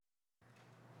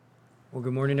Well,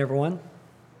 good morning, everyone.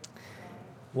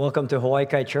 Welcome to Hawaii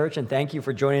Kai Church, and thank you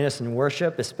for joining us in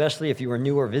worship, especially if you are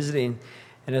new or visiting.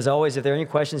 And as always, if there are any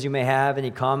questions you may have,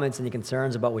 any comments, any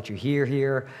concerns about what you hear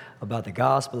here, about the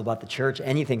gospel, about the church,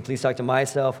 anything, please talk to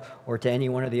myself or to any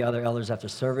one of the other elders after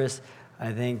service.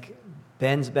 I think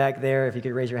Ben's back there. If you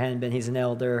could raise your hand, Ben, he's an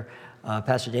elder.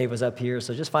 Pastor Dave was up here.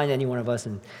 So just find any one of us,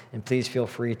 and please feel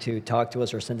free to talk to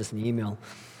us or send us an email.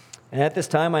 And at this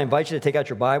time, I invite you to take out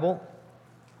your Bible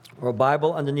or a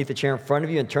Bible underneath the chair in front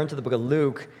of you and turn to the book of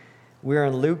Luke. We're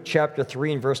in Luke chapter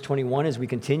 3 and verse 21 as we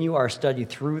continue our study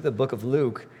through the book of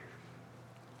Luke.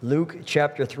 Luke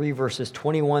chapter 3 verses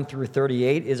 21 through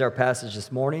 38 is our passage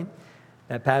this morning.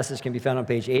 That passage can be found on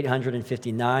page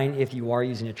 859 if you are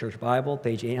using a church Bible,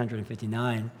 page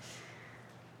 859.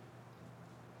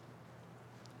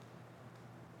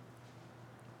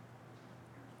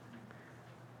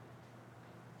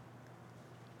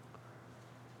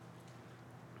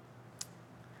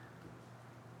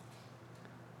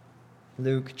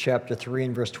 Luke chapter 3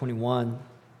 and verse 21.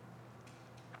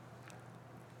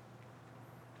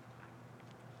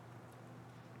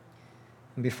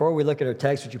 And before we look at our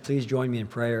text, would you please join me in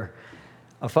prayer?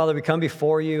 Father, we come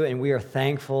before you and we are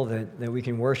thankful that we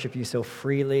can worship you so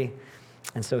freely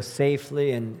and so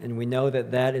safely, and we know that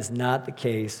that is not the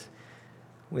case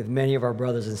with many of our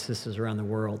brothers and sisters around the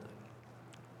world.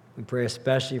 We pray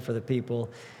especially for the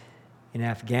people in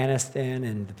Afghanistan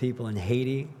and the people in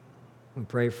Haiti. We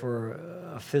pray for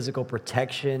physical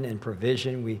protection and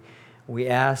provision. We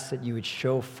ask that you would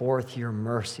show forth your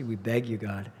mercy. We beg you,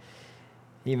 God.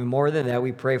 Even more than that,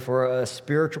 we pray for a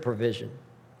spiritual provision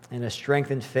and a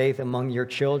strengthened faith among your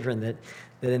children, that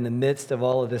in the midst of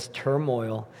all of this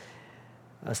turmoil,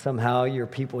 somehow your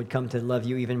people would come to love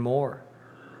you even more,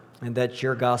 and that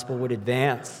your gospel would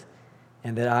advance,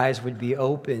 and that eyes would be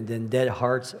opened and dead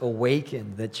hearts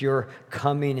awakened, that your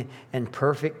coming and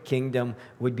perfect kingdom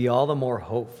would be all the more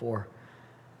hoped for.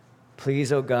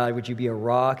 Please, oh God, would you be a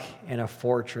rock and a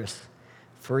fortress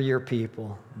for your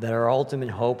people, that our ultimate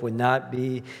hope would not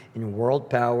be in world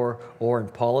power or in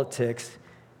politics,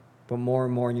 but more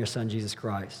and more in your Son, Jesus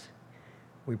Christ.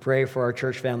 We pray for our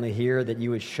church family here that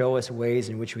you would show us ways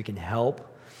in which we can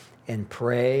help and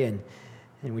pray, and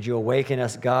would you awaken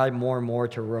us, God, more and more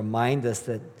to remind us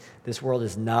that this world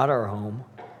is not our home.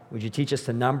 Would you teach us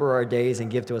to number our days and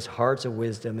give to us hearts of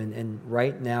wisdom? And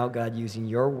right now, God, using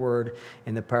your word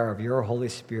and the power of your Holy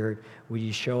Spirit, would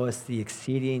you show us the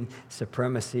exceeding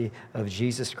supremacy of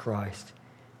Jesus Christ?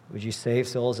 Would you save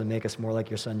souls and make us more like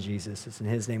your Son, Jesus? It's in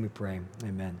his name we pray.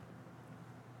 Amen.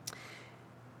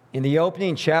 In the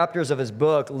opening chapters of his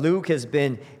book, Luke has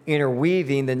been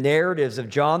interweaving the narratives of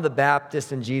John the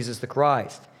Baptist and Jesus the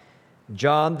Christ.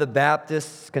 John the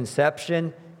Baptist's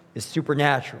conception is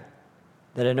supernatural,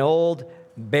 that an old,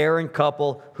 barren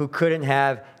couple who couldn't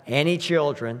have any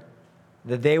children,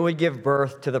 that they would give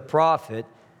birth to the prophet,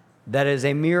 that is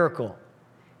a miracle.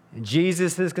 And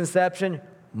Jesus' conception,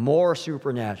 more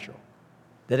supernatural,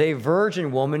 that a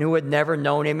virgin woman who had never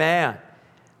known a man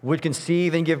would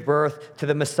conceive and give birth to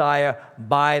the Messiah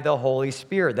by the Holy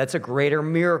Spirit. That's a greater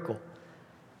miracle.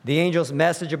 The angel's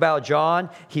message about John,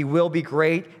 he will be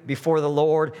great before the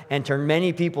Lord and turn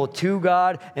many people to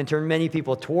God and turn many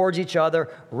people towards each other,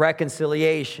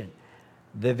 reconciliation.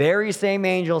 The very same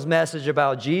angel's message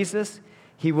about Jesus,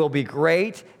 he will be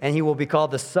great and he will be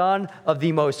called the Son of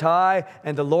the Most High,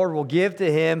 and the Lord will give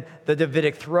to him the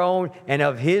Davidic throne, and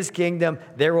of his kingdom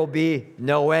there will be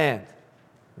no end.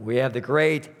 We have the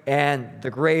great and the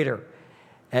greater.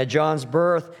 At John's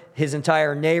birth, his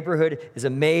entire neighborhood is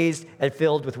amazed and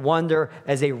filled with wonder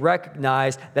as they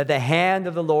recognize that the hand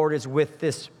of the Lord is with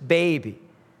this baby,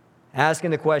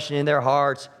 asking the question in their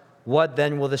hearts, what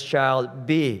then will this child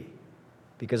be?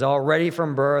 Because already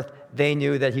from birth, they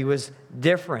knew that he was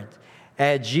different.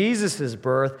 At Jesus'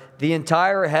 birth, the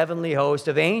entire heavenly host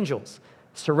of angels,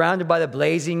 surrounded by the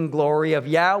blazing glory of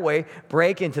Yahweh,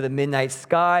 break into the midnight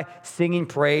sky, singing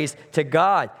praise to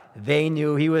God. They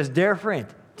knew he was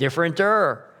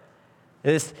differenter.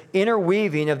 This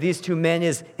interweaving of these two men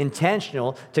is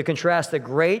intentional to contrast the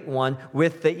great one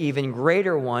with the even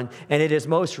greater one, and it is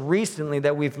most recently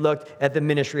that we've looked at the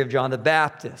ministry of John the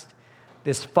Baptist.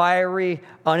 This fiery,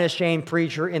 unashamed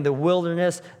preacher in the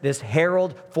wilderness, this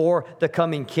herald for the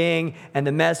coming king, and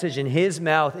the message in his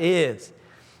mouth is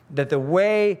that the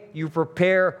way you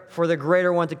prepare for the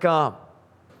greater one to come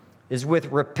is with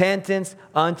repentance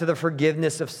unto the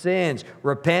forgiveness of sins.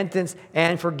 Repentance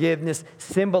and forgiveness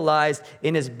symbolized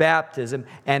in his baptism.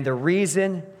 And the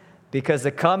reason, because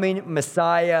the coming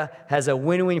Messiah has a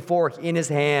winnowing fork in his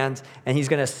hands, and he's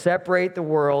going to separate the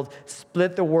world,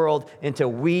 split the world into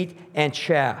wheat and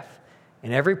chaff.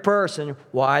 And every person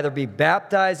will either be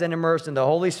baptized and immersed in the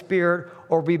Holy Spirit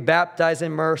or be baptized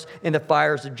and immersed in the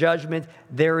fires of judgment.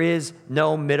 There is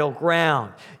no middle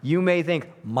ground. You may think,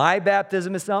 my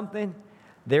baptism is something.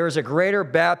 There is a greater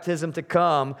baptism to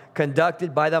come,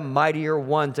 conducted by the mightier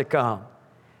one to come.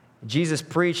 Jesus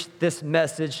preached this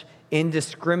message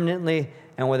indiscriminately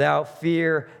and without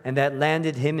fear, and that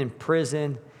landed him in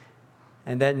prison,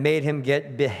 and that made him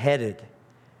get beheaded.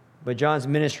 But John's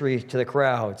ministry to the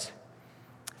crowds,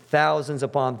 thousands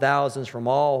upon thousands from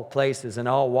all places and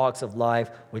all walks of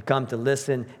life would come to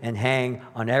listen and hang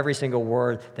on every single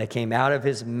word that came out of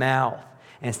his mouth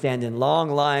and stand in long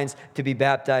lines to be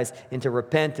baptized into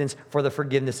repentance for the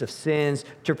forgiveness of sins,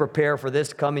 to prepare for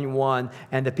this coming one.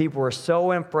 And the people were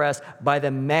so impressed by the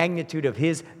magnitude of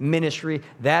his ministry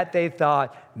that they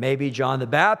thought maybe John the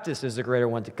Baptist is the greater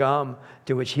one to come,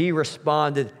 to which he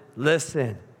responded,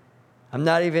 listen, I'm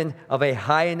not even of a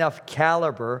high enough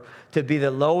caliber to be the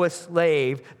lowest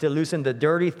slave to loosen the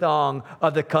dirty thong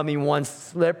of the coming one's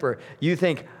slipper. You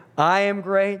think I am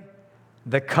great?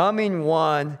 The coming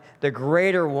one, the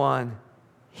greater one,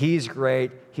 he's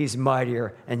great, he's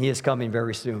mightier, and he is coming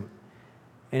very soon.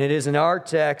 And it is in our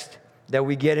text that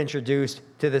we get introduced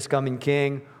to this coming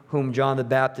king whom John the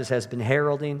Baptist has been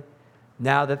heralding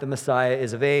now that the Messiah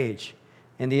is of age.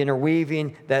 And the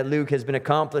interweaving that Luke has been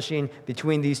accomplishing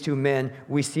between these two men,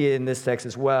 we see it in this text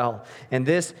as well. And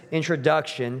this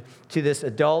introduction to this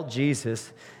adult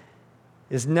Jesus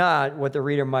is not what the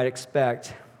reader might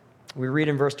expect. We read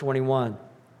in verse 21.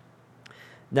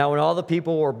 Now when all the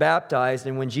people were baptized,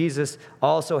 and when Jesus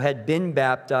also had been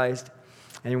baptized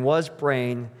and was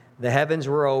praying, the heavens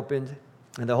were opened,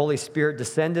 and the Holy Spirit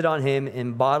descended on him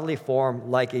in bodily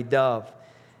form like a dove.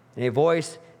 And a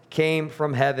voice came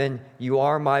from heaven, you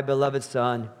are my beloved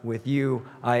Son, with you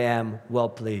I am well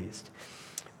pleased.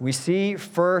 We see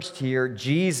first here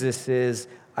Jesus is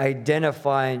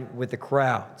identifying with the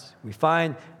crowds. We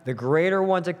find the greater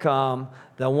one to come,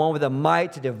 the one with the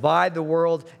might to divide the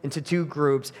world into two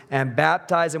groups and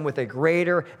baptize them with a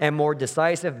greater and more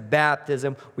decisive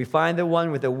baptism. We find the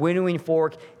one with the winnowing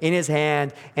fork in his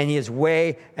hand, and he is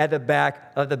way at the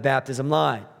back of the baptism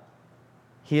line.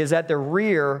 He is at the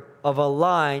rear of a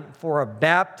line for a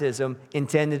baptism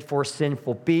intended for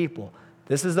sinful people.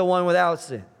 This is the one without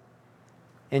sin.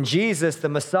 And Jesus, the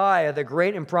Messiah, the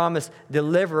great and promised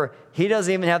deliverer, he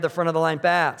doesn't even have the front of the line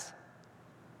pass.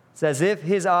 It's as if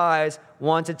his eyes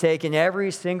want to take in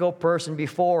every single person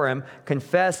before him,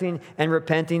 confessing and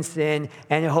repenting sin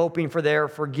and hoping for their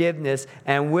forgiveness,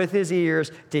 and with his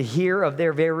ears to hear of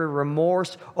their very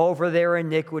remorse over their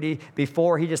iniquity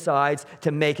before he decides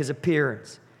to make his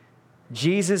appearance.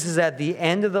 Jesus is at the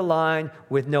end of the line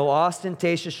with no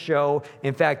ostentatious show.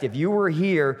 In fact, if you were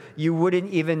here, you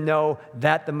wouldn't even know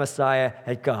that the Messiah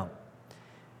had come.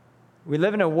 We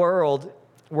live in a world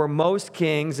where most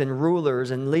kings and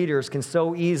rulers and leaders can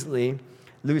so easily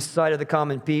lose sight of the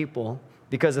common people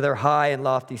because of their high and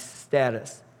lofty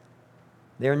status.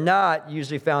 They're not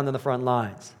usually found on the front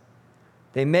lines.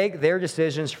 They make their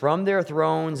decisions from their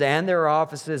thrones and their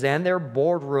offices and their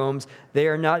boardrooms. They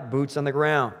are not boots on the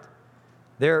ground.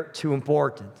 They're too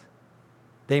important.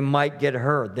 They might get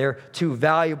hurt. They're too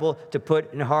valuable to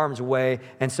put in harm's way.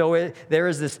 And so there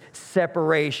is this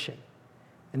separation.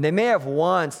 And they may have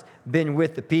once been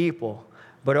with the people,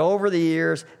 but over the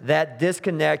years, that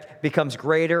disconnect becomes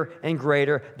greater and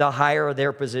greater the higher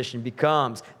their position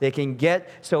becomes. They can get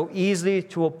so easily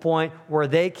to a point where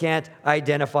they can't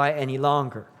identify any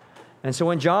longer. And so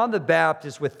when John the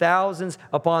Baptist, with thousands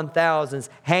upon thousands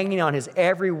hanging on his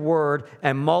every word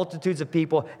and multitudes of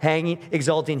people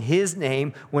exalting his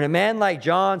name, when a man like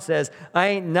John says, I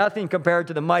ain't nothing compared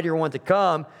to the mightier one to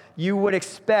come, you would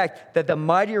expect that the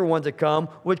mightier one to come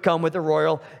would come with a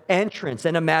royal entrance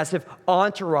and a massive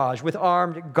entourage with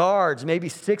armed guards, maybe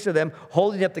 6 of them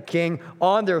holding up the king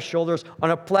on their shoulders on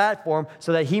a platform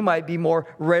so that he might be more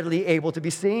readily able to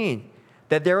be seen.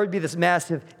 That there would be this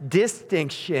massive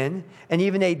distinction and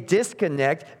even a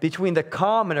disconnect between the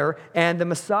commoner and the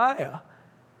Messiah.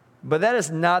 But that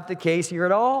is not the case here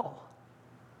at all.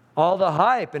 All the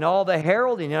hype and all the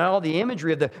heralding and all the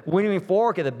imagery of the winnowing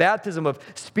fork and the baptism of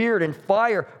spirit and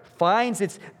fire finds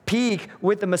its peak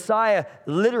with the Messiah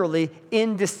literally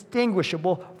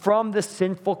indistinguishable from the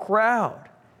sinful crowd.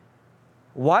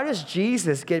 Why does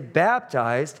Jesus get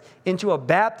baptized into a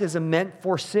baptism meant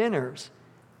for sinners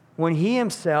when he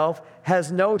himself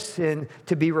has no sin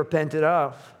to be repented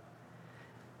of?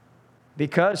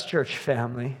 Because, church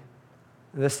family,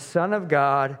 the Son of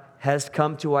God has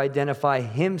come to identify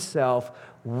himself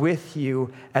with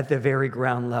you at the very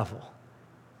ground level.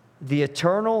 The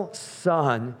eternal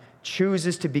Son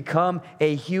chooses to become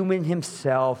a human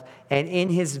himself, and in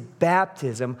his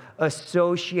baptism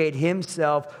associate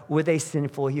himself with a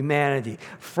sinful humanity.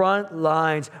 Front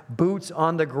lines, boots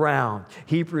on the ground.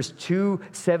 Hebrews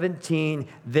 2:17,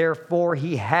 therefore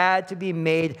he had to be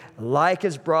made like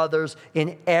his brothers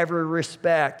in every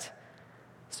respect,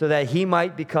 so that he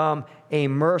might become a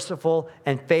merciful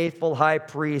and faithful high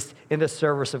priest in the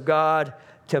service of God,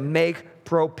 to make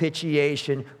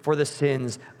propitiation for the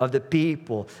sins of the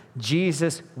people.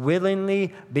 Jesus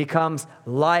willingly becomes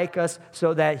like us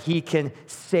so that he can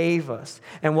save us.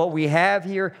 And what we have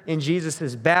here in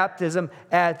Jesus' baptism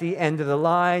at the end of the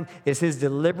line is his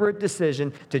deliberate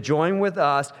decision to join with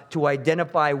us, to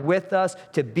identify with us,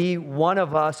 to be one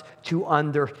of us, to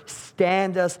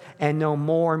understand us, and know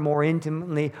more and more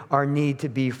intimately our need to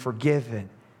be forgiven.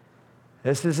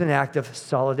 This is an act of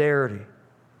solidarity,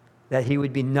 that he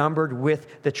would be numbered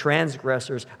with the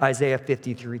transgressors, Isaiah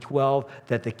 53:12,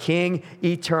 that the King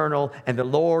eternal and the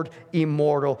Lord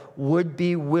immortal would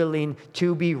be willing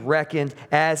to be reckoned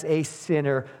as a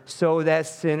sinner so that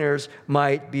sinners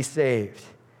might be saved.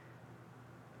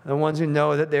 The ones who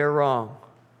know that they're wrong,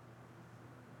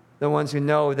 the ones who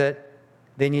know that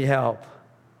they need help,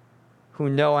 who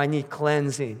know I need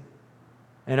cleansing,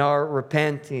 and are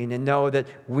repenting, and know that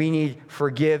we need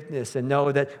forgiveness, and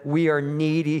know that we are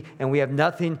needy and we have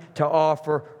nothing to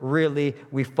offer, really.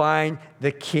 We find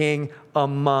the King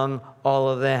among all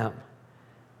of them.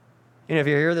 And if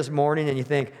you're here this morning and you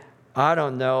think, I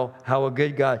don't know how a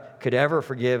good God could ever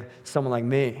forgive someone like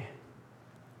me,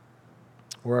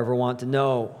 or ever want to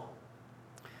know,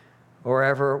 or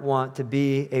ever want to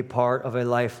be a part of a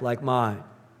life like mine,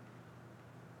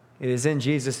 it is in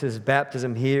Jesus'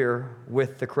 baptism here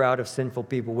with the crowd of sinful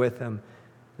people with him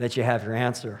that you have your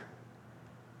answer.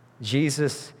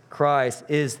 Jesus Christ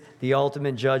is the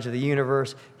ultimate judge of the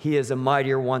universe. He is a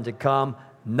mightier one to come.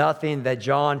 Nothing that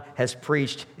John has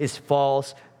preached is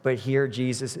false, but here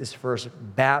Jesus is first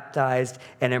baptized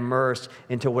and immersed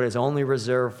into what is only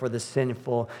reserved for the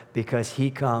sinful, because he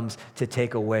comes to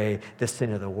take away the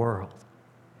sin of the world.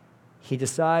 He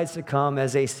decides to come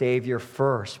as a Savior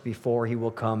first before he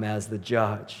will come as the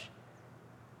judge.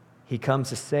 He comes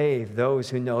to save those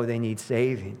who know they need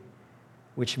saving,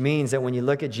 which means that when you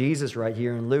look at Jesus right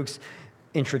here in Luke's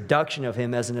introduction of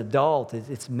him as an adult,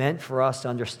 it's meant for us to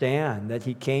understand that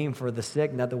he came for the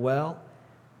sick, not the well.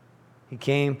 He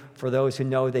came for those who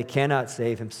know they cannot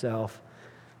save himself.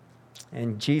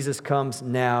 And Jesus comes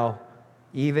now,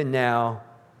 even now,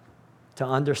 to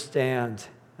understand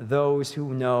those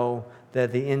who know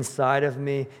that the inside of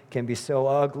me can be so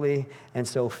ugly and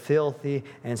so filthy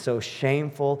and so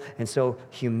shameful and so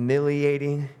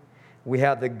humiliating. We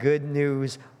have the good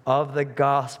news of the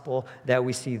gospel that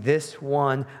we see this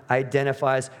one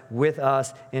identifies with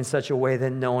us in such a way that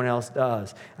no one else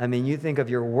does. I mean, you think of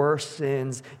your worst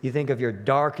sins, you think of your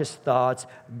darkest thoughts,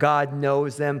 God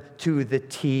knows them to the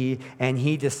T, and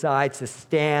he decides to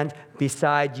stand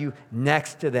beside you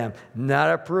next to them,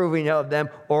 not approving of them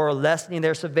or lessening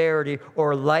their severity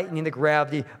or lightening the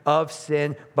gravity of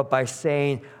sin, but by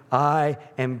saying, I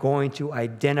am going to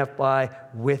identify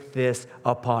with this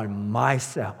upon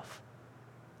myself.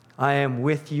 I am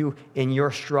with you in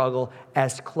your struggle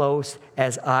as close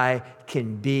as I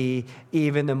can be,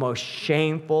 even the most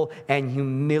shameful and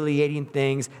humiliating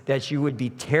things that you would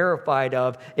be terrified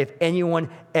of if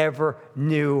anyone ever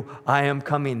knew. I am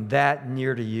coming that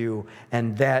near to you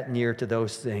and that near to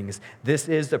those things. This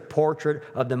is the portrait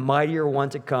of the mightier one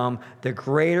to come, the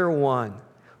greater one,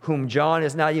 whom John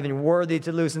is not even worthy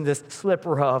to loosen this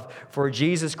slipper of. For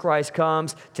Jesus Christ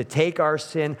comes to take our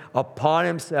sin upon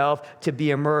himself, to be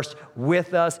immersed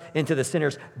with us into the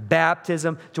sinner's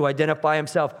baptism, to identify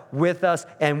himself with us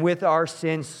and with our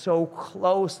sin so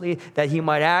closely that he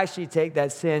might actually take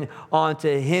that sin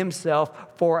onto himself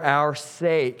for our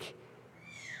sake.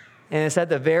 And it's at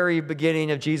the very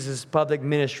beginning of Jesus' public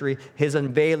ministry, his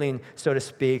unveiling, so to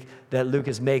speak, that Luke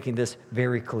is making this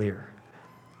very clear.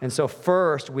 And so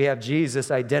first, we have Jesus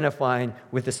identifying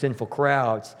with the sinful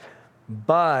crowds.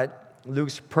 But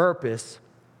Luke's purpose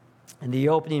in the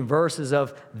opening verses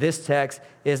of this text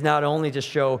is not only to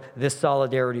show this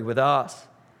solidarity with us,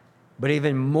 but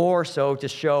even more so to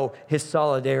show his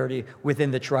solidarity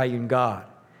within the triune God.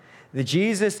 The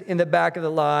Jesus in the back of the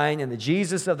line and the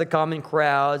Jesus of the common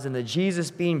crowds and the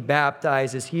Jesus being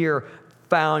baptized is here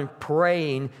found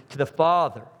praying to the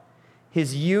Father.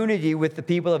 His unity with the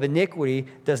people of iniquity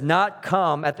does not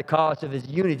come at the cost of his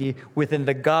unity within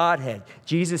the Godhead.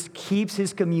 Jesus keeps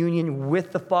his communion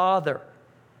with the Father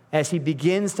as he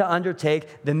begins to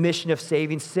undertake the mission of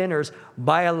saving sinners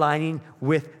by aligning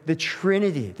with the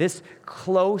Trinity. This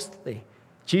closely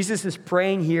Jesus is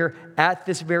praying here at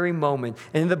this very moment.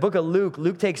 And in the book of Luke,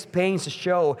 Luke takes pains to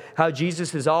show how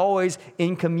Jesus is always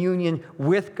in communion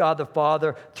with God the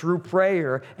Father through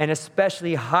prayer, and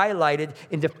especially highlighted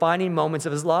in defining moments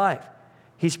of his life.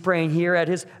 He's praying here at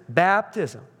his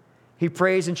baptism. He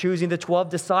prays in choosing the 12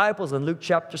 disciples in Luke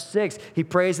chapter 6. He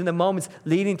prays in the moments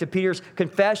leading to Peter's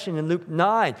confession in Luke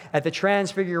 9. At the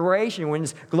transfiguration, when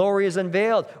his glory is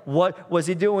unveiled, what was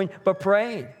he doing but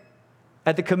praying?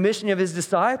 At the commissioning of his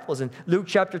disciples in Luke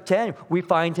chapter 10, we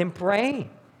find him praying.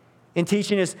 In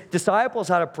teaching his disciples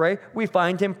how to pray, we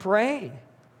find him praying.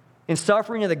 In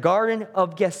suffering in the Garden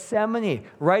of Gethsemane,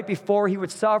 right before he would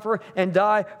suffer and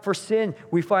die for sin,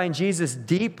 we find Jesus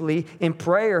deeply in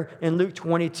prayer in Luke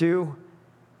 22.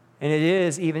 And it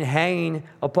is even hanging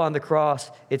upon the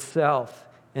cross itself.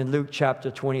 In Luke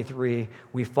chapter 23,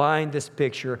 we find this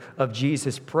picture of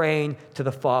Jesus praying to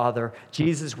the Father.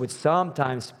 Jesus would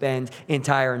sometimes spend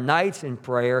entire nights in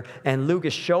prayer, and Luke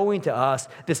is showing to us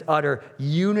this utter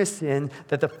unison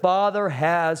that the Father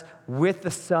has with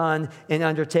the Son in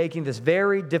undertaking this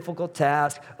very difficult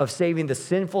task of saving the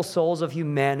sinful souls of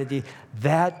humanity,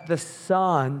 that the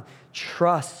Son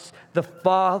trusts the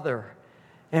Father.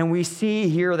 And we see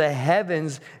here the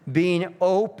heavens being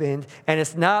opened, and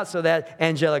it's not so that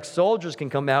angelic soldiers can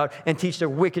come out and teach the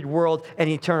wicked world an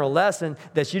eternal lesson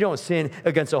that you don't sin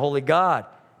against a holy God.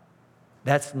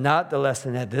 That's not the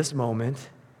lesson at this moment,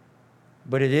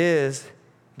 but it is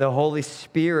the Holy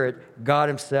Spirit, God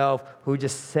himself, who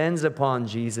descends upon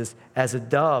Jesus as a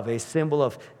dove, a symbol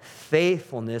of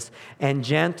faithfulness and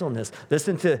gentleness.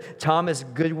 Listen to Thomas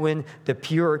Goodwin, the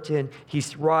Puritan. He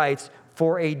writes,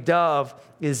 "For a dove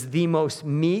is the most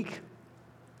meek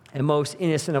and most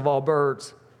innocent of all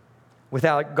birds,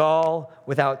 without gall,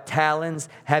 without talons,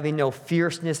 having no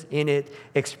fierceness in it,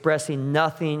 expressing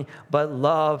nothing but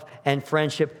love and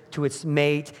friendship to its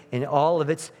mate in all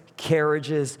of its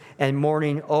carriages, and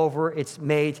mourning over its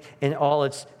mate in all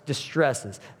its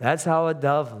distresses." That's how a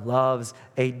dove loves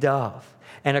a dove.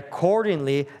 And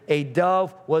accordingly, a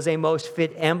dove was a most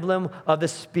fit emblem of the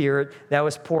Spirit that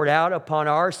was poured out upon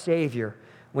our Savior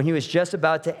when he was just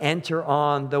about to enter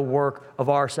on the work of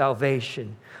our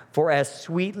salvation. For as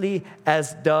sweetly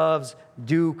as doves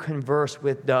do converse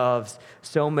with doves,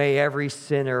 so may every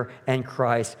sinner and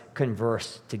Christ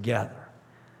converse together.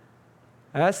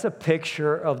 That's a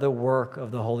picture of the work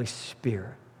of the Holy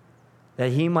Spirit, that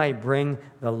he might bring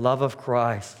the love of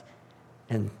Christ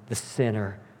and the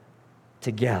sinner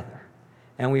together.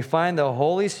 And we find the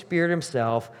Holy Spirit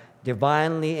himself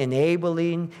divinely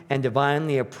enabling and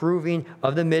divinely approving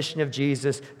of the mission of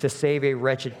Jesus to save a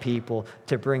wretched people,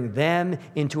 to bring them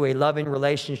into a loving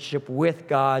relationship with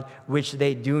God, which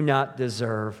they do not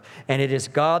deserve. And it is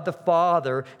God the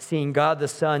Father seeing God the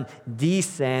Son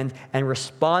descend and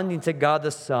responding to God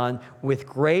the Son with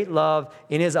great love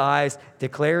in his eyes,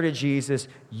 declare to Jesus,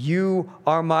 "You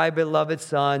are my beloved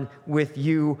Son, with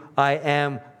you I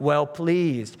am well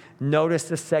pleased." Notice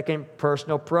the second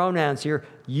personal pronouns here.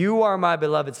 You are my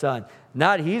beloved Son.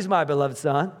 Not he's my beloved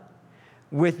Son.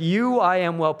 With you I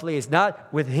am well pleased. Not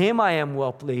with him I am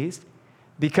well pleased.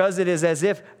 Because it is as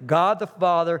if God the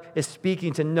Father is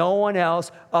speaking to no one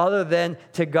else other than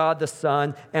to God the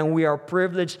Son, and we are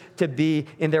privileged to be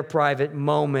in their private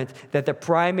moment. That the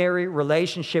primary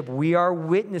relationship we are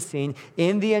witnessing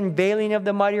in the unveiling of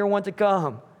the mightier one to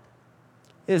come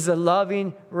is a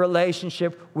loving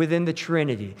relationship within the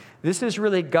Trinity. This is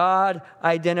really God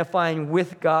identifying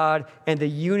with God and the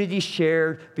unity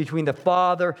shared between the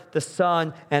Father, the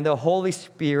Son, and the Holy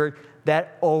Spirit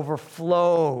that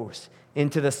overflows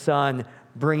into the Son,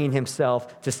 bringing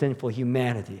himself to sinful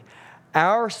humanity.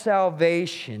 Our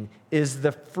salvation is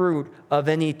the fruit of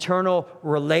an eternal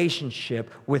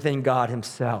relationship within God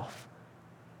himself.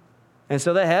 And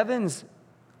so the heavens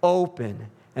open,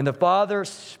 and the Father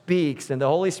speaks, and the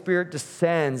Holy Spirit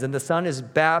descends, and the Son is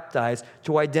baptized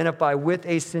to identify with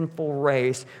a sinful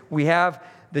race. We have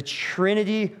the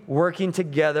Trinity working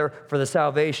together for the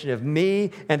salvation of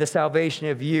me and the salvation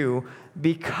of you,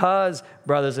 because,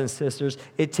 brothers and sisters,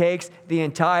 it takes the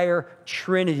entire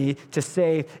Trinity to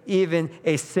save even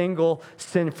a single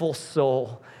sinful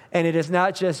soul. And it is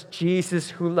not just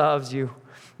Jesus who loves you,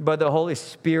 but the Holy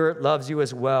Spirit loves you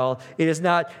as well. It is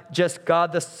not just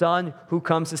God the Son who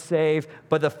comes to save,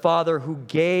 but the Father who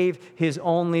gave his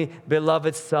only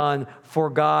beloved Son. For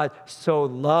God so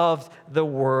loved the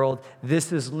world.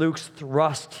 This is Luke's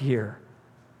thrust here.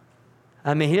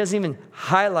 I mean, he doesn't even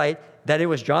highlight that it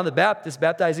was John the Baptist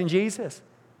baptizing Jesus,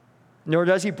 nor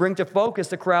does he bring to focus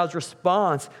the crowd's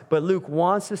response. But Luke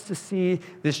wants us to see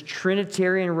this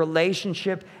Trinitarian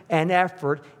relationship and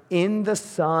effort in the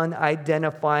Son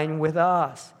identifying with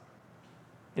us.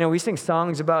 You know, we sing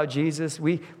songs about Jesus.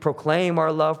 We proclaim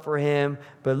our love for him.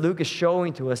 But Luke is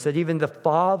showing to us that even the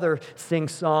Father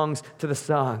sings songs to the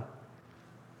Son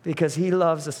because he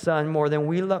loves the Son more than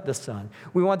we love the Son.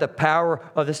 We want the power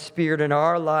of the Spirit in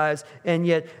our lives. And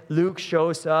yet Luke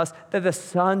shows us that the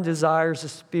Son desires the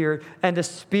Spirit and the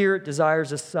Spirit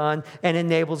desires the Son and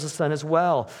enables the Son as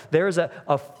well. There's a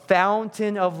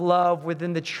fountain of love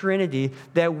within the Trinity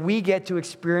that we get to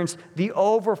experience the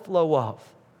overflow of.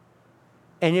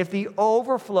 And if the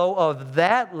overflow of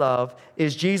that love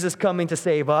is Jesus coming to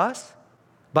save us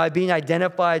by being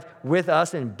identified with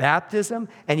us in baptism,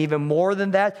 and even more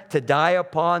than that, to die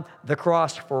upon the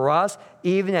cross for us,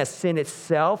 even as sin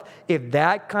itself, if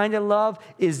that kind of love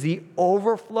is the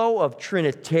overflow of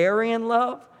Trinitarian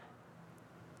love,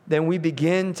 then we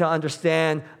begin to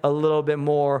understand a little bit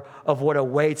more of what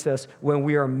awaits us when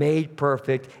we are made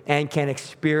perfect and can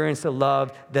experience the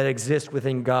love that exists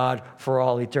within God for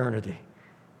all eternity.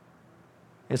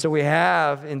 And so we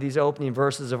have in these opening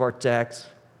verses of our text,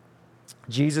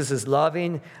 Jesus'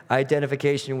 loving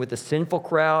identification with the sinful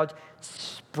crowd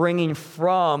springing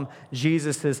from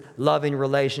Jesus' loving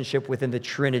relationship within the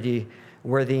Trinity,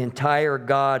 where the entire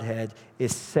Godhead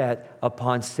is set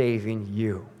upon saving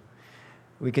you.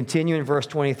 We continue in verse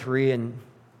 23, and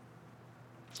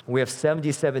we have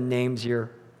 77 names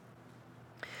here.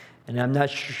 And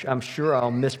I'm sure I'll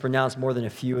mispronounce more than a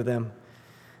few of them.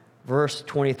 Verse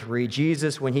 23,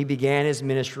 Jesus, when he began his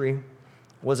ministry,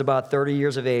 was about 30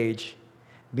 years of age,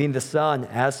 being the son,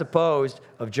 as supposed,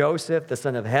 of Joseph, the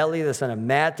son of Heli, the son of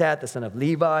Mattat, the son of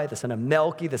Levi, the son of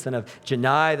Melchi, the son of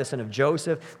Janai, the son of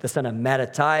Joseph, the son of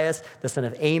Mattathias, the son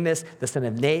of Amos, the son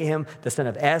of Nahum, the son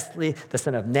of Esli, the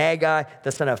son of Nagai,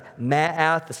 the son of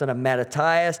Maath, the son of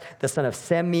Mattathias, the son of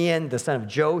Simeon, the son of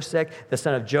Josek, the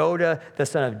son of Joda, the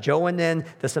son of Joanan,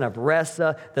 the son of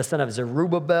Ressa, the son of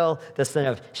Zerubbabel, the son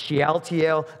of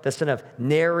Shealtiel, the son of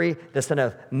Neri, the son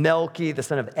of Melchi, the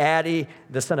son of Addi,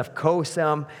 the son of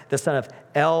Kosam, the son of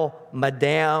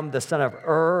El-Madam, the son of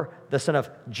the son of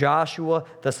Joshua,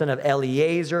 the son of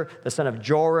Eleazar, the son of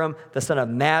Joram, the son of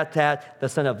Mattat, the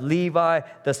son of Levi,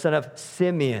 the son of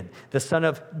Simeon, the son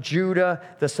of Judah,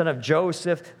 the son of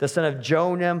Joseph, the son of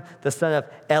Jonam, the son of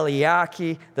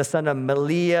Eliaki, the son of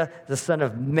Meliah, the son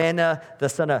of Menah, the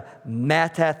son of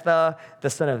Mattatha, the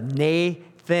son of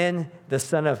Nathan, the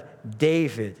son of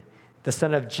David, the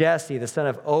son of Jesse, the son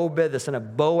of Obed, the son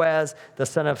of Boaz, the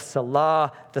son of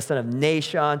Salah, the son of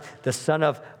Nashon, the son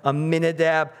of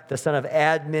Amminadab, the son of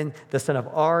Admin, the son of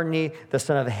Arni, the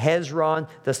son of Hezron,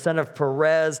 the son of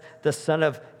Perez, the son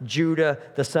of Judah,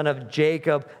 the son of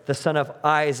Jacob, the son of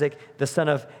Isaac, the son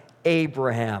of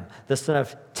Abraham, the son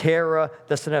of Terah,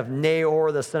 the son of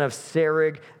Nahor, the son of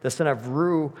Serug, the son of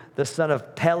Ru, the son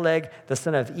of Peleg, the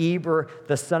son of Eber,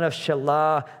 the son of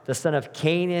Shelah, the son of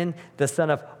Canaan, the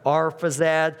son of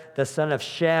Arphaxad, the son of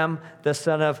Shem, the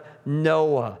son of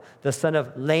Noah, the son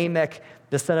of Lamech,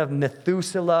 the son of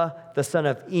Methuselah, the son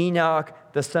of Enoch,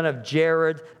 the son of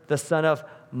Jared, the son of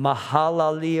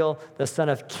Mahalaleel, the son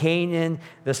of Canaan,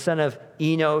 the son of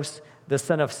Enos, the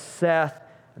son of Seth,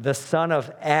 the son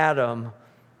of Adam,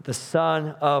 the son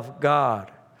of God.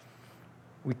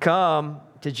 We come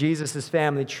to Jesus'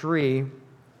 family tree,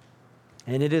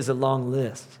 and it is a long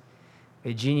list.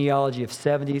 A genealogy of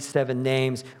 77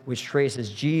 names which traces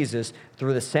Jesus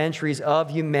through the centuries of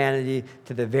humanity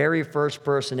to the very first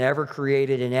person ever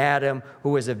created in Adam,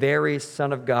 who was the very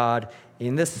Son of God,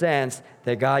 in the sense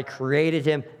that God created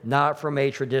him not from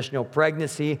a traditional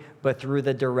pregnancy, but through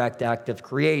the direct act of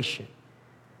creation.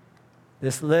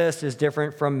 This list is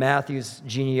different from Matthew's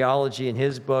genealogy in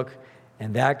his book,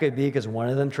 and that could be because one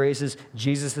of them traces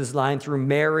Jesus' line through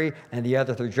Mary and the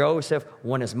other through Joseph.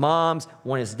 One is mom's,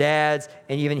 one is dad's,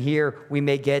 and even here we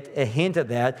may get a hint of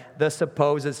that, the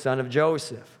supposed son of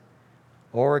Joseph.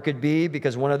 Or it could be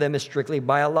because one of them is strictly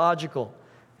biological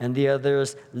and the other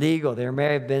is legal. There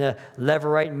may have been a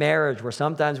levirate marriage where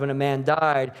sometimes when a man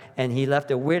died and he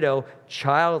left a widow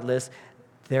childless,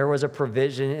 there was a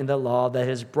provision in the law that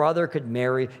his brother could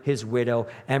marry his widow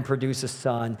and produce a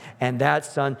son, and that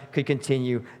son could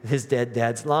continue his dead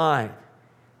dad's line,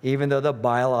 even though the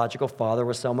biological father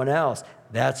was someone else.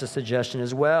 That's a suggestion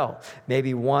as well.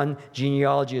 Maybe one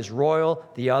genealogy is royal,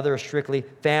 the other is strictly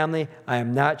family. I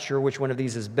am not sure which one of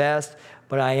these is best,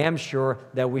 but I am sure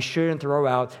that we shouldn't throw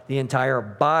out the entire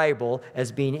Bible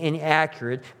as being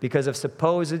inaccurate because of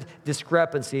supposed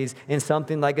discrepancies in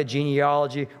something like a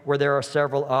genealogy where there are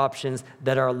several options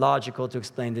that are logical to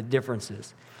explain the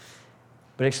differences.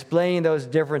 But explaining those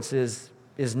differences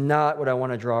is not what I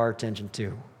want to draw our attention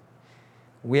to.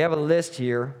 We have a list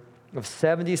here of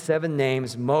 77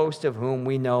 names, most of whom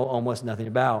we know almost nothing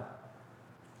about.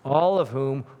 all of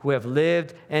whom who have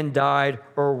lived and died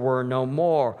or were no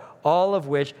more, all of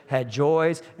which had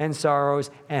joys and sorrows,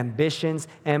 ambitions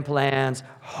and plans,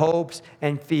 hopes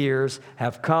and fears,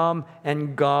 have come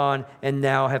and gone and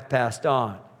now have passed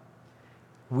on.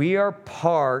 We are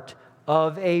part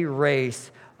of a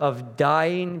race of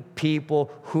dying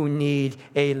people who need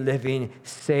a living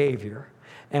Savior.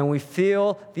 And we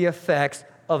feel the effects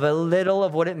of a little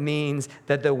of what it means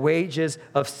that the wages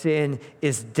of sin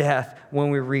is death when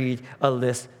we read a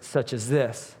list such as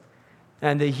this.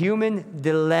 And the human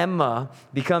dilemma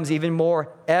becomes even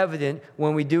more evident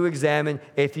when we do examine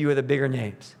a few of the bigger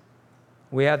names.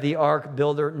 We have the ark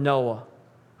builder Noah,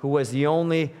 who was the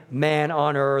only man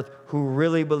on earth who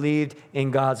really believed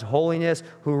in God's holiness,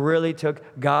 who really took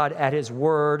God at his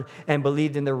word and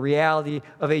believed in the reality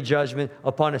of a judgment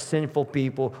upon a sinful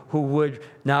people who would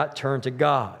not turn to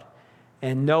God.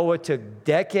 And Noah took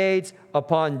decades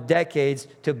upon decades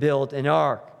to build an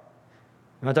ark.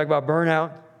 You want to talk about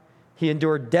burnout? He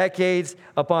endured decades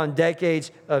upon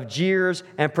decades of jeers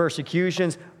and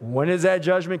persecutions. When is that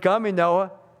judgment coming,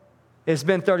 Noah? It's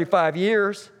been 35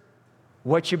 years.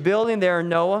 What you building there,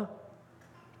 Noah?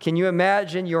 Can you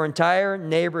imagine your entire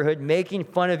neighborhood making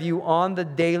fun of you on the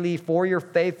daily for your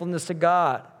faithfulness to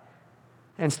God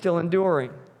and still enduring?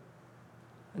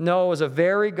 Noah was a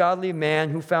very godly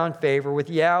man who found favor with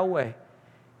Yahweh.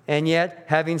 And yet,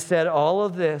 having said all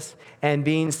of this and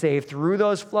being saved through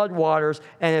those flood waters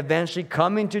and eventually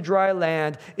coming to dry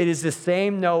land, it is the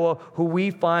same Noah who we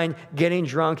find getting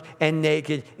drunk and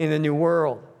naked in the New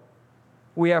World.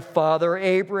 We have Father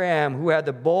Abraham, who had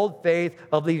the bold faith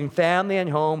of leaving family and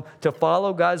home to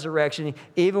follow God's direction,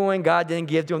 even when God didn't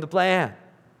give to him the plan.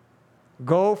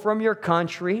 Go from your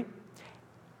country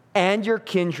and your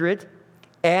kindred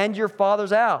and your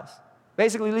father's house.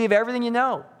 Basically, leave everything you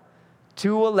know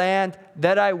to a land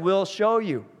that I will show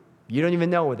you. You don't even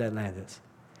know what that land is.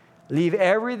 Leave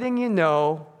everything you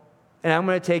know, and I'm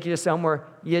going to take you to somewhere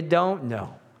you don't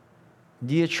know.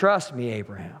 Do you trust me,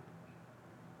 Abraham?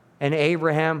 And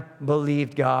Abraham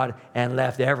believed God and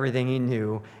left everything he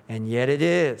knew. And yet it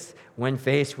is, when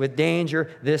faced with danger,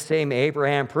 this same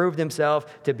Abraham proved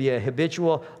himself to be a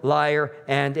habitual liar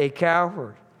and a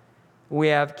coward. We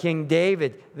have King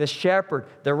David, the shepherd,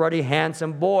 the ruddy,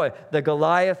 handsome boy, the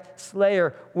Goliath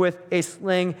slayer with a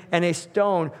sling and a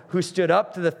stone, who stood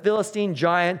up to the Philistine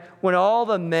giant when all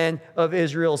the men of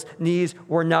Israel's knees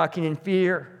were knocking in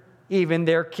fear, even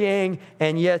their king.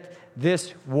 And yet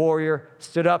this warrior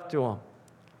stood up to him.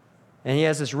 And he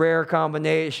has this rare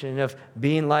combination of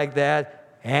being like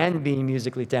that and being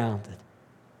musically talented.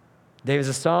 David's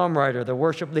a psalm writer, the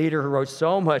worship leader who wrote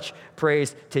so much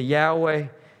praise to Yahweh.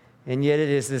 And yet it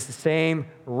is this same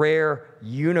rare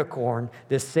unicorn,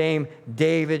 this same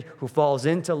David who falls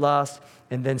into lust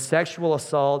and then sexual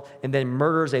assault and then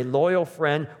murders a loyal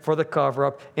friend for the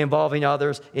cover-up, involving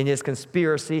others in his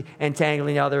conspiracy,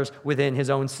 entangling others within his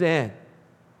own sin.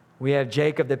 We have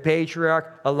Jacob, the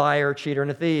patriarch, a liar, a cheater, and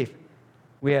a thief.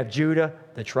 We have Judah,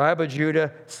 the tribe of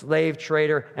Judah, slave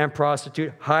trader and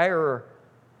prostitute hirer.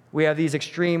 We have these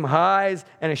extreme highs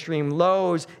and extreme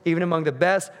lows, even among the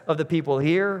best of the people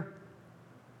here.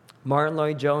 Martin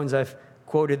Lloyd-Jones, I've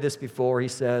quoted this before, he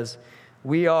says,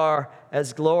 "We are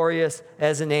as glorious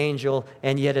as an angel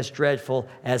and yet as dreadful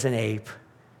as an ape."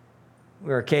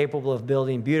 We are capable of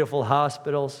building beautiful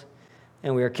hospitals,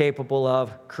 and we are capable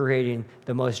of creating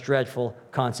the most dreadful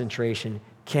concentration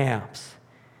camps.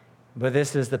 But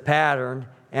this is the pattern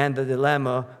and the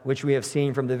dilemma which we have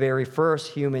seen from the very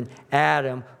first human,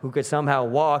 Adam, who could somehow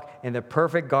walk in the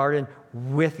perfect garden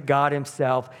with God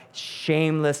himself,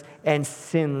 shameless and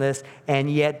sinless, and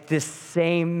yet this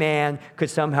same man could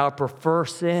somehow prefer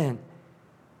sin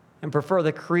and prefer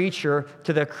the creature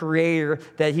to the creator,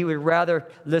 that he would rather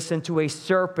listen to a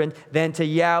serpent than to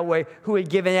Yahweh, who had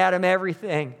given Adam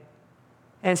everything,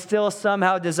 and still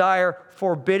somehow desire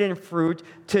forbidden fruit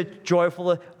to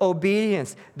joyful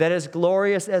obedience. That as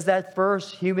glorious as that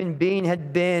first human being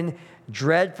had been,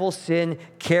 dreadful sin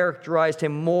characterized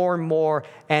him more and more,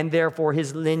 and therefore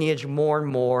his lineage more and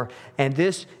more. And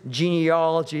this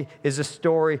genealogy is a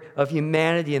story of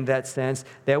humanity in that sense,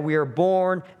 that we are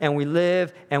born and we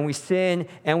live and we sin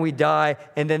and we die,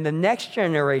 and then the next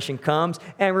generation comes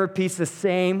and repeats the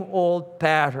same old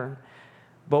pattern.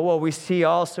 But what we see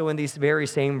also in these very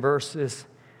same verses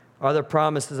are the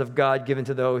promises of God given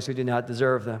to those who do not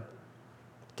deserve them.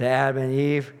 To Adam and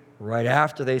Eve, right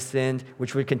after they sinned,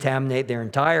 which would contaminate their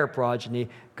entire progeny,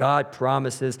 God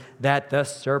promises that the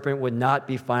serpent would not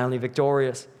be finally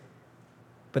victorious,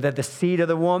 but that the seed of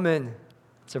the woman,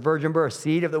 it's a virgin birth,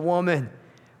 seed of the woman,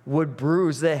 would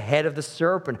bruise the head of the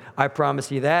serpent. I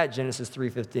promise you that, Genesis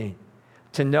 3:15.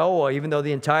 to Noah, even though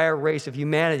the entire race of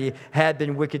humanity had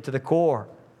been wicked to the core.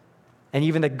 And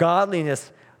even the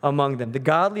godliness among them, the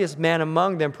godliest man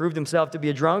among them proved himself to be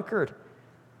a drunkard.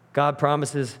 God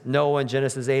promises Noah in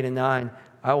Genesis 8 and 9,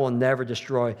 I will never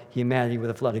destroy humanity with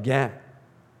a flood again.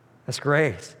 That's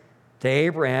grace. To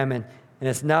Abraham, and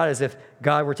it's not as if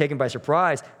God were taken by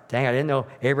surprise. Dang, I didn't know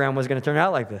Abraham was going to turn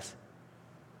out like this.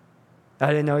 I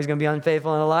didn't know he was going to be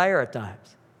unfaithful and a liar at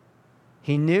times.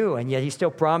 He knew, and yet he still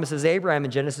promises Abraham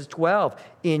in Genesis 12,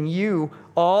 in you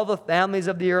all the families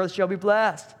of the earth shall be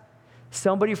blessed.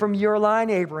 Somebody from your line,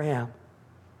 Abraham.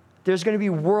 There's going to be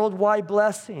worldwide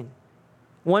blessing.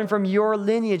 One from your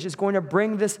lineage is going to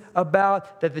bring this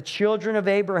about, that the children of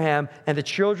Abraham and the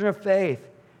children of faith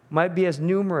might be as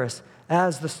numerous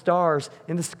as the stars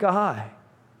in the sky.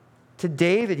 To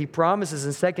David, he promises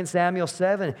in 2 Samuel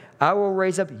 7, I will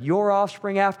raise up your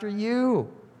offspring after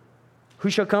you, who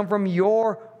shall come from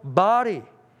your body,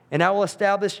 and I will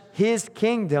establish his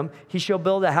kingdom. He shall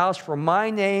build a house for my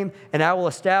name, and I will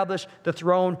establish the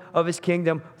throne of his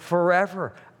kingdom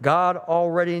forever. God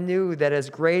already knew that as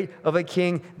great of a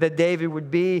king that David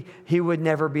would be, he would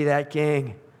never be that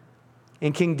king.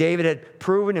 And King David had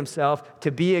proven himself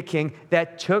to be a king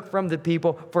that took from the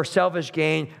people for selfish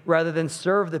gain rather than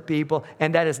serve the people.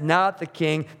 And that is not the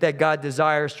king that God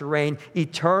desires to reign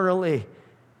eternally.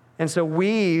 And so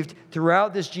weaved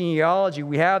throughout this genealogy,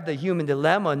 we have the human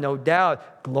dilemma, no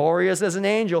doubt, glorious as an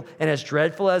angel and as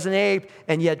dreadful as an ape.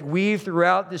 And yet weaved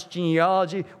throughout this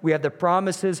genealogy, we have the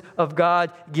promises of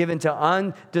God given to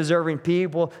undeserving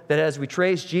people, that as we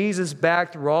trace Jesus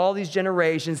back through all these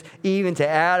generations, even to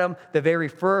Adam, the very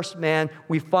first man,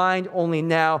 we find only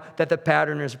now that the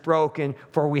pattern is broken,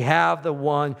 for we have the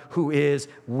one who is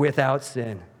without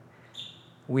sin.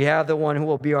 We have the one who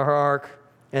will be our ark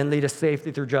and lead us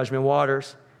safely through judgment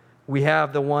waters. We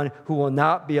have the one who will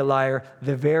not be a liar,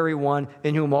 the very one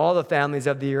in whom all the families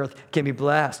of the earth can be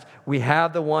blessed. We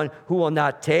have the one who will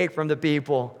not take from the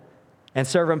people and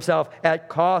serve himself at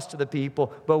cost to the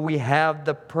people, but we have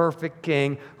the perfect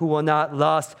king who will not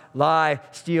lust, lie,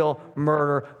 steal,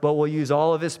 murder, but will use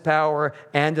all of his power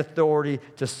and authority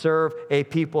to serve a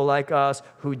people like us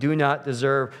who do not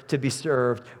deserve to be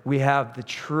served. We have the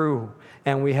true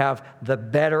and we have the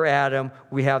better Adam.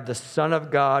 We have the Son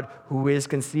of God who is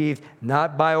conceived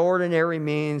not by ordinary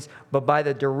means, but by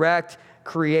the direct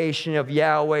creation of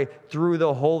Yahweh through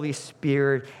the Holy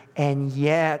Spirit. And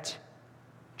yet,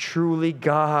 truly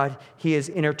God, he is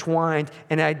intertwined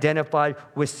and identified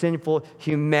with sinful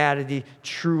humanity,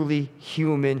 truly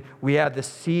human. We have the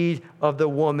seed of the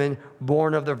woman,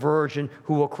 born of the virgin,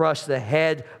 who will crush the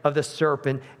head of the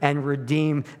serpent and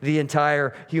redeem the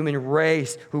entire human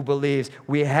race who believes.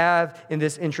 We have in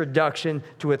this introduction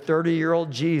to a 30-year-old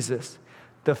Jesus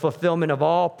the fulfillment of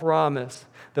all promise,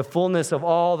 the fullness of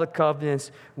all the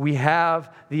covenants. We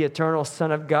have the eternal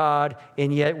Son of God,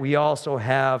 and yet we also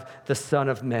have the Son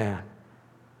of Man,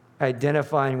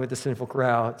 identifying with the sinful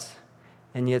crowds,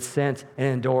 and yet sent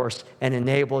and endorsed and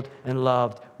enabled and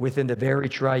loved within the very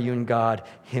triune God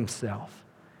himself.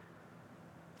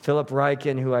 Philip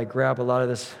Ryken, who I grab a lot of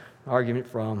this argument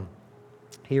from,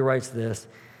 he writes this: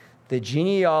 the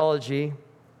genealogy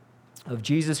of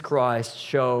Jesus Christ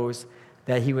shows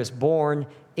that he was born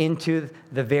into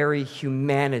the very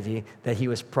humanity that he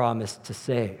was promised to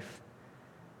save.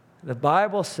 The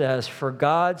Bible says, for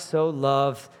God so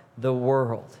loved the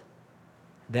world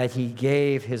that he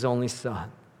gave his only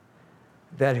Son,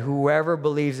 that whoever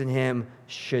believes in him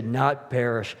should not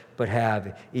perish but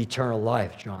have eternal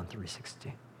life, John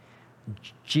 3:16.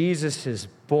 Jesus is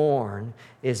born,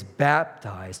 is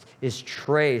baptized, is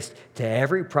traced to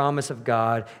every promise of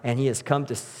God, and he has come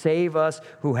to save us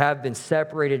who have been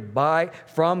separated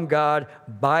from God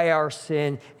by our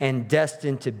sin and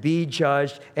destined to be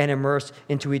judged and immersed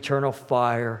into eternal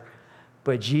fire.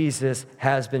 But Jesus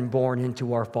has been born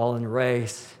into our fallen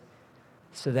race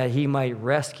so that he might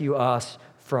rescue us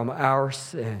from our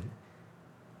sin.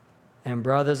 And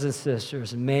brothers and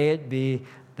sisters, may it be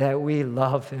that we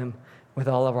love him with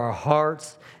all of our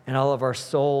hearts and all of our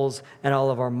souls and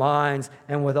all of our minds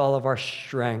and with all of our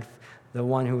strength, the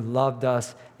one who loved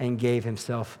us and gave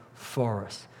himself for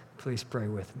us. Please pray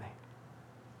with me.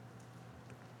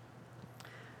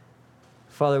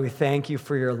 Father, we thank you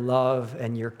for your love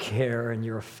and your care and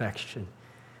your affection.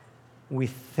 We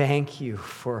thank you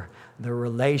for the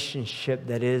relationship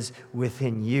that is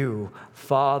within you,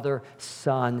 Father,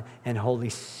 Son, and Holy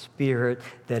Spirit,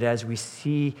 that as we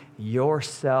see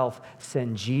yourself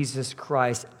send Jesus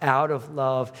Christ out of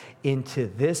love into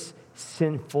this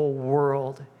sinful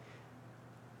world,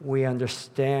 we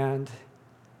understand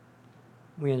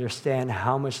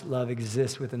how much love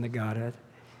exists within the Godhead.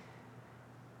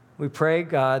 We pray,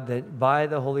 God, that by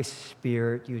the Holy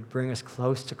Spirit, you'd bring us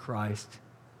close to Christ,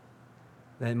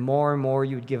 that more and more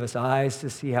you would give us eyes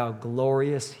to see how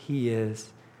glorious he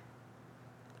is,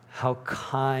 how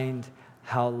kind,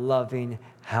 how loving,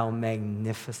 how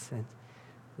magnificent,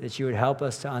 that you would help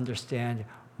us to understand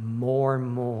more and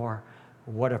more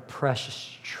what a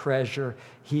precious treasure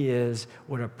he is,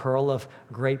 what a pearl of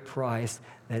great price,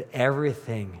 that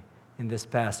everything in this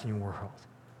passing world,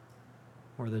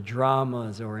 or the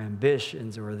dramas or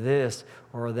ambitions or this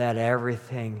or that,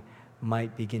 everything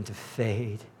might begin to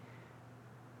fade.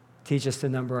 Teach us to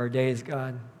number our days,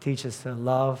 God. Teach us to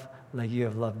love like you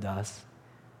have loved us.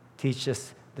 Teach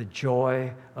us the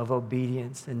joy of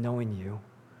obedience and knowing you.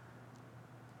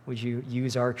 Would you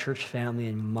use our church family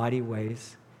in mighty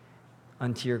ways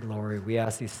unto your glory? We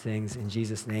ask these things in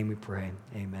Jesus' name we pray.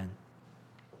 Amen.